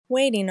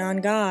Waiting on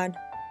God.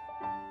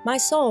 My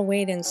soul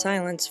wait in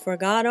silence for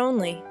God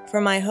only, for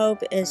my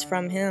hope is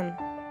from Him.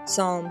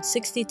 Psalm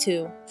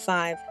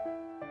 62:5.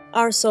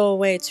 Our soul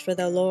waits for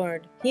the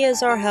Lord. He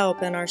is our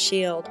help and our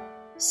shield.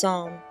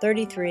 Psalm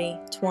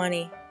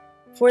 33:20.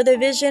 For the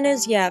vision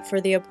is yet for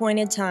the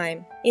appointed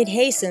time. It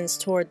hastens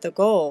toward the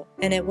goal,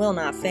 and it will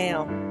not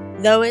fail.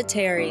 Though it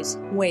tarries,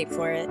 wait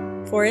for it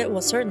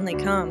will certainly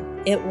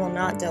come. It will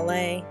not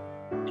delay.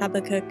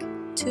 Habakkuk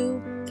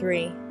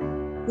 2:3.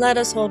 Let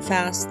us hold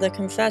fast the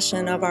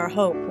confession of our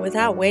hope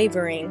without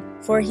wavering,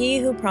 for He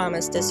who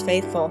promised is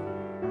faithful.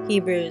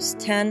 Hebrews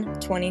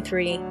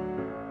 10:23.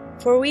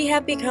 For we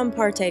have become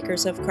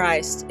partakers of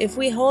Christ, if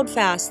we hold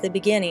fast the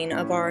beginning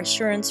of our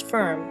assurance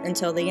firm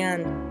until the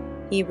end.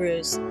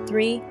 Hebrews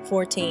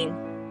 3:14.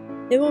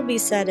 It will be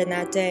said in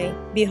that day,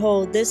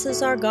 Behold, this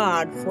is our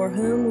God, for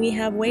whom we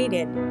have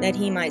waited, that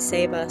He might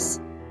save us.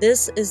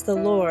 This is the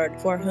Lord,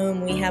 for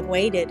whom we have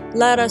waited.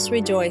 Let us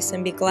rejoice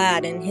and be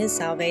glad in His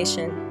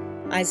salvation.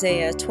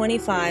 Isaiah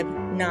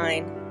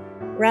 25:9.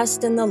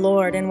 Rest in the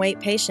Lord and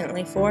wait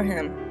patiently for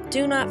Him.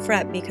 Do not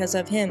fret because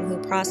of him who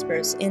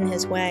prospers in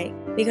his way,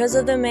 because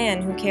of the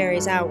man who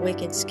carries out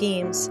wicked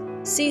schemes.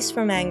 Cease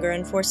from anger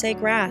and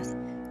forsake wrath.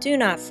 Do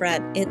not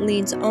fret, it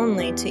leads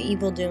only to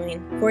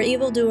evildoing, for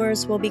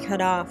evildoers will be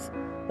cut off.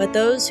 But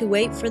those who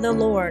wait for the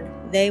Lord,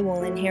 they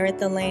will inherit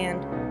the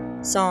land.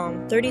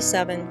 Psalm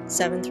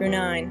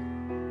 37:7-9.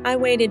 I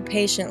waited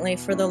patiently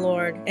for the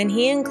Lord, and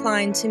He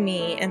inclined to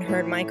me and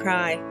heard my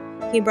cry.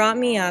 He brought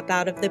me up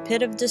out of the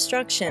pit of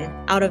destruction,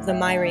 out of the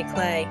miry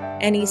clay,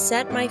 and He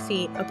set my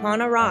feet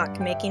upon a rock,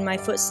 making my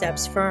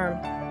footsteps firm.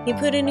 He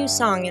put a new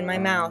song in my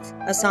mouth,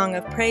 a song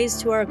of praise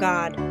to our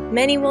God.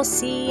 Many will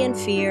see and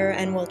fear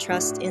and will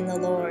trust in the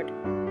Lord.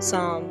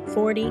 Psalm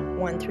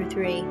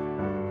 40:1-3.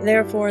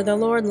 Therefore the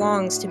Lord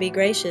longs to be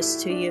gracious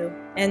to you,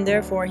 and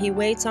therefore He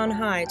waits on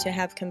high to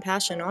have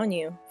compassion on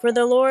you. For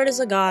the Lord is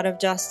a God of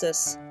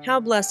justice.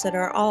 How blessed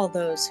are all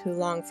those who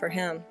long for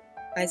Him.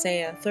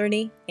 Isaiah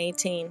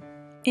 30:18.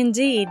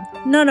 Indeed,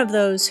 none of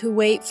those who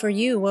wait for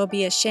you will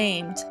be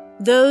ashamed.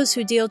 Those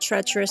who deal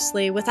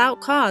treacherously without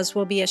cause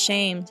will be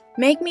ashamed.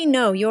 Make me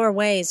know your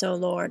ways, O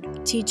Lord.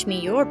 Teach me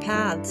your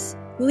paths.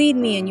 Lead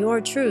me in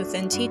your truth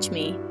and teach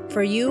me,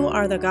 for you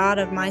are the God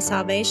of my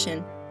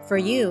salvation. For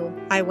you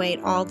I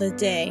wait all the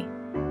day.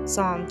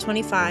 Psalm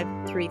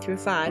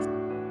 25:3-5.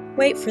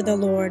 Wait for the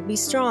Lord, be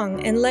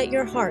strong, and let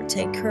your heart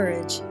take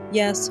courage.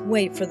 Yes,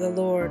 wait for the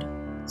Lord.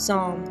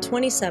 Psalm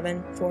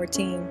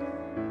 27:14.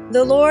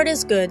 The Lord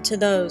is good to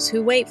those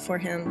who wait for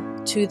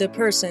Him, to the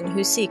person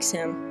who seeks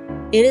Him.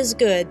 It is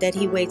good that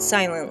he waits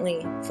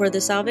silently for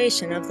the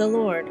salvation of the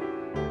Lord.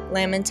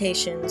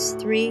 Lamentations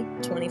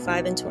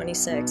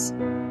 3:25-26.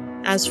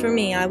 As for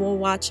me, I will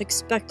watch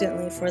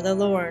expectantly for the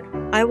Lord.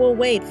 I will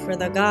wait for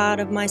the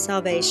God of my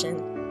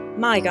salvation.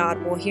 My God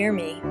will hear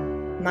me.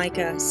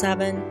 Micah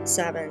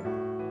 7:7.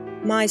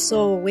 My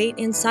soul wait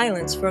in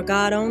silence for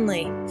God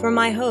only, for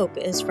my hope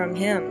is from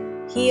Him.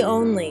 He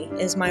only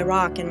is my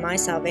rock and my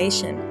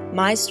salvation,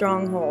 my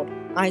stronghold.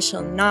 I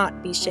shall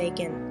not be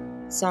shaken.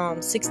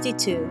 Psalm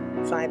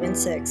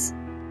 62:5-6.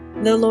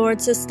 The Lord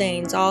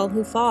sustains all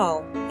who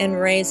fall, and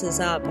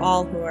raises up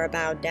all who are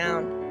bowed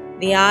down.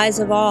 The eyes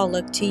of all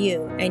look to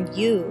you, and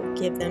you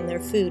give them their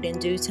food in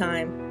due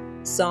time.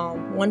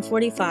 Psalm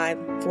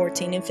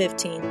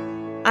 145:14-15.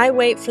 I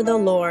wait for the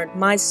Lord,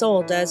 my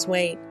soul does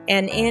wait,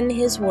 and in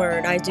His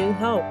word I do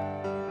hope.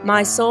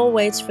 My soul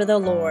waits for the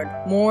Lord,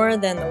 more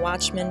than the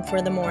watchman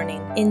for the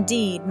morning.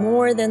 Indeed,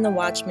 more than the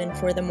watchman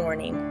for the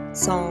morning.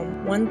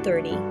 Psalm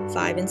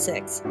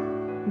 130:5-6.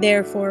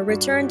 Therefore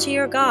return to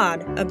your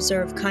God,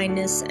 observe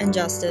kindness and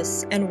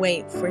justice, and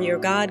wait for your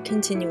God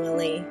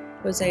continually.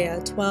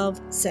 Hosea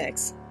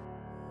 12:6.